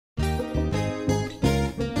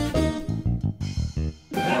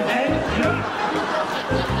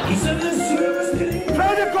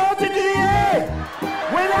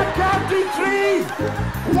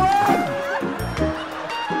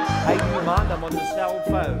I'm on the cell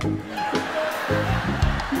phone.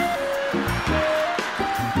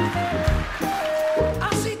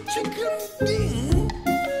 I said chicken ding.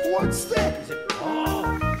 What's that? He said,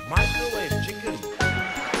 oh, microwave chicken.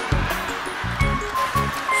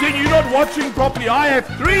 See, you're not watching properly. I have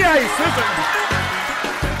 3 aces.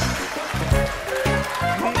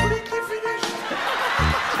 Completely finished.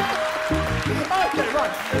 Okay,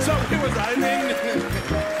 right. So here was I. And then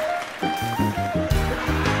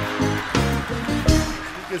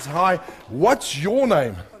speakers, hi. What's your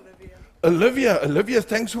name? Olivia. Olivia,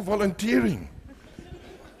 thanks for volunteering.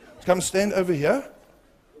 Come stand over here.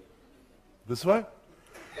 This way?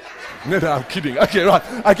 No, I'm kidding. Okay,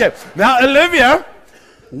 right. Okay. Now, Olivia,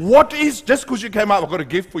 what is, just because you came out, I've got a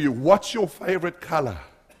gift for you. What's your favorite color?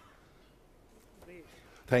 Red.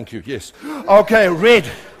 Thank you, yes. Okay, red.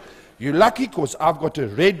 You're lucky because I've got a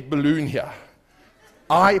red balloon here.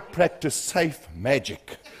 I practice safe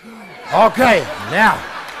magic. Okay, now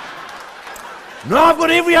I've got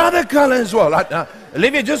every other color as well. Right now,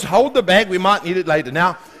 Olivia, just hold the bag. We might need it later.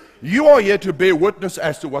 Now, you are here to bear witness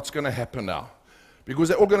as to what's going to happen now. Because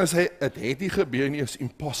they're all going to say, het nie gebeur nie, is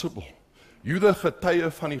impossible. You're the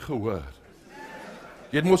getuie van die gehoor.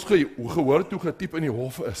 Jy het mos gehoor toe getiep in die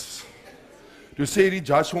hof is. Toe sê die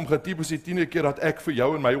judge hom getiep is die 10de keer dat ek vir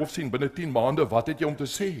jou in my hof sien binne 10 maande, wat het jy om te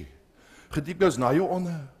sê? Getiep is na jou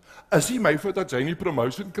onder. Is nie my fout dat jy nie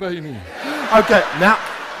promotion kry nie. Okay, now,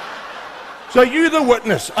 so you're the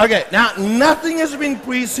witness. Okay, now nothing has been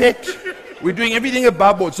preset. We're doing everything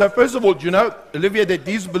above board. So first of all, do you know, Olivia, that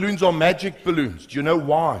these balloons are magic balloons? Do you know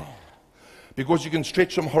why? Because you can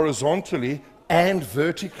stretch them horizontally and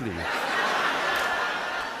vertically.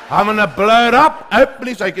 I'm going to blow it up,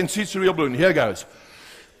 hopefully so you can see it's a real balloon. Here goes.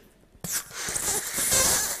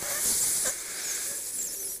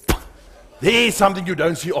 There's something you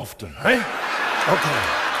don't see often, eh? Okay.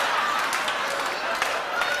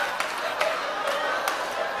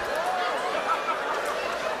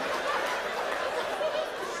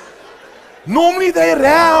 Normally they're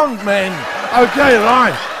round, man. Okay,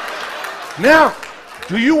 right. Now,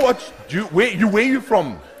 do you watch, where are you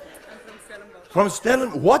from? From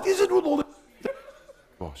Stellenbosch. What is it with all the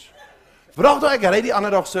Bosch? Vraag ek ry die ander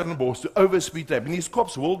dag Stellenbosch to overspeed trap. And his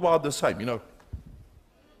cops worldwide the same, you know.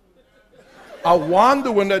 I wind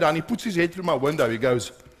the window down. He puts his head through my window. He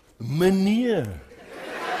goes, Meneer,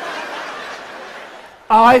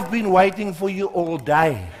 I've been waiting for you all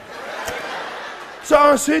day. So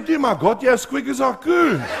I said to him, I got you as quick as I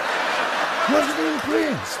could. He wasn't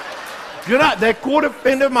impressed. You know, they caught a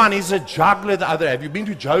friend of mine. He's a juggler the other day. Have you been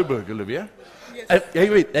to Joburg, Olivia? Yes.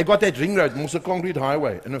 They got that ring road, most a concrete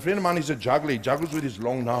highway. And a friend of mine is a juggler. He juggles with his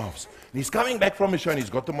long knives. And he's coming back from a show and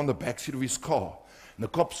he's got them on the back seat of his car. And the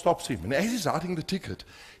cop stops him. And as he's writing the ticket,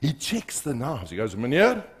 he checks the knives. He goes,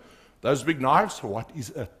 Meneer, those big knives, what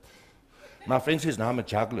is it? My friend says, no, I'm a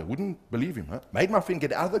juggler. Wouldn't believe him, huh? Made my friend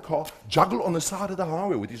get out of the car, juggle on the side of the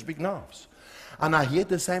highway with his big knives. And I hear at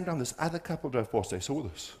the same time this other couple drove past. They saw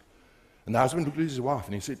this. And the husband looked at his wife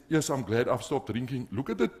and he said, yes, I'm glad I've stopped drinking. Look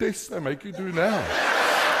at the tests they make you do now.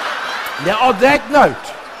 Now, on that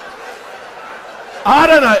note, I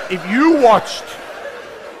don't know if you watched,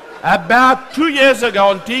 about 2 years ago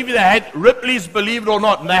on TV, they had Ripley's Believe It or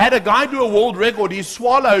Not. And they had a guy do a world record. He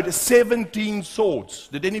swallowed 17 swords.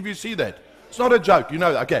 Did any of you see that? It's not a joke, you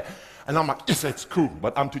know that. Okay. And I'm like, yes, that's cool,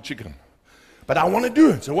 but I'm too chicken. But I want to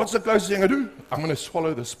do it. So what's the closest thing I do? I'm going to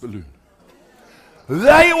swallow this balloon.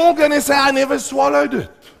 They all going to say I never swallowed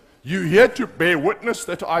it. You're here to bear witness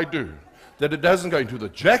that I do. That it doesn't go into the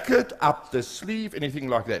jacket, up the sleeve, anything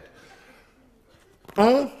like that.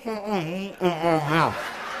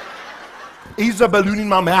 Is a balloon in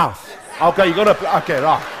my mouth. Okay, you got to, okay,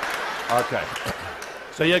 right. Okay.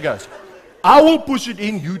 So here goes. I will push it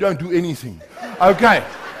in, you don't do anything. Okay.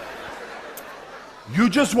 You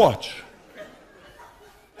just watch.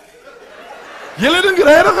 Julle dink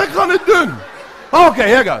regtig ek gaan dit doen? Okay,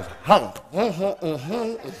 here goes.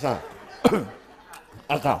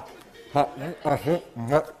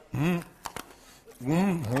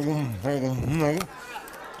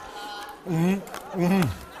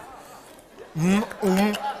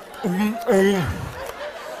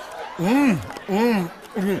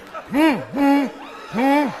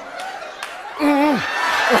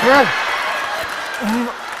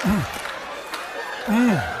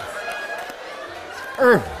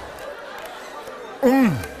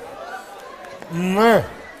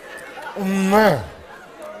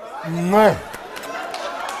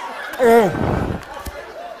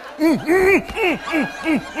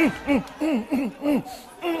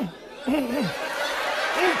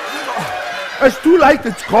 It's too late,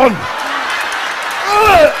 it's gone.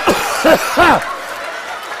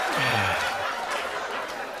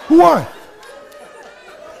 What?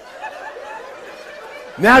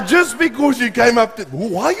 Now, just because you came up to...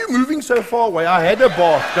 Why are you moving so far away? I had a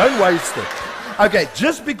bath. Don't waste it. Okay,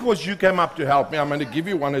 just because you came up to help me, I'm going to give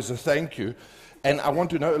you one as a thank you. And I want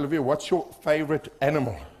to know, Olivia, what's your favorite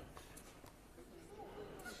animal?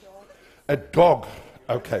 A dog.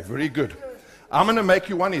 Okay, very good. I'm going to make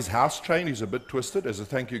you one. His house train is a bit twisted as a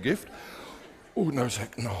thank you gift. Oh, no,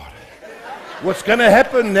 Zach, no. What's going to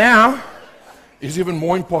happen now is even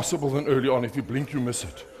more impossible than early on. If you blink, you miss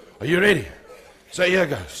it. Are you ready? So here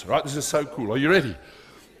goes, right? This is so cool. Are you ready?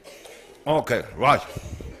 Okay, right.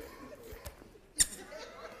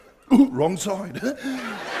 Ooh, wrong side.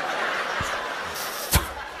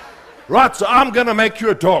 Right, so I'm going to make you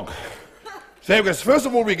a dog. So here goes. First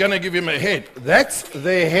of all, we're going to give him a head. That's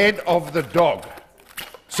the head of the dog.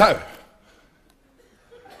 So,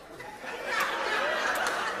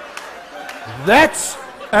 that's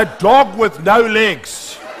a dog with no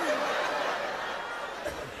legs.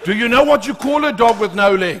 Do you know what you call a dog with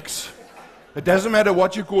no legs? It doesn't matter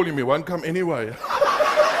what you call him, he won't come anyway.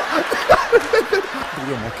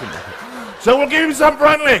 So we'll give him some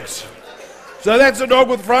front legs. So that's a dog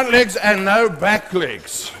with front legs and no back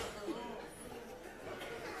legs.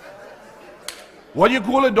 What do you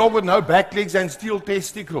call a dog with no back legs and steel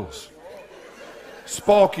testicles?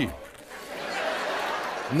 Sparky.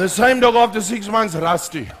 And the same dog after 6 months,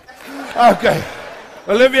 Rusty. Okay.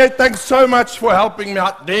 Olivia, thanks so much for helping me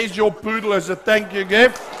out. There's your poodle as a thank you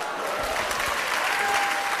gift.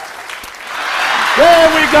 There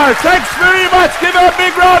we go. Thanks very much. Give her a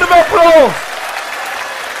big round of applause.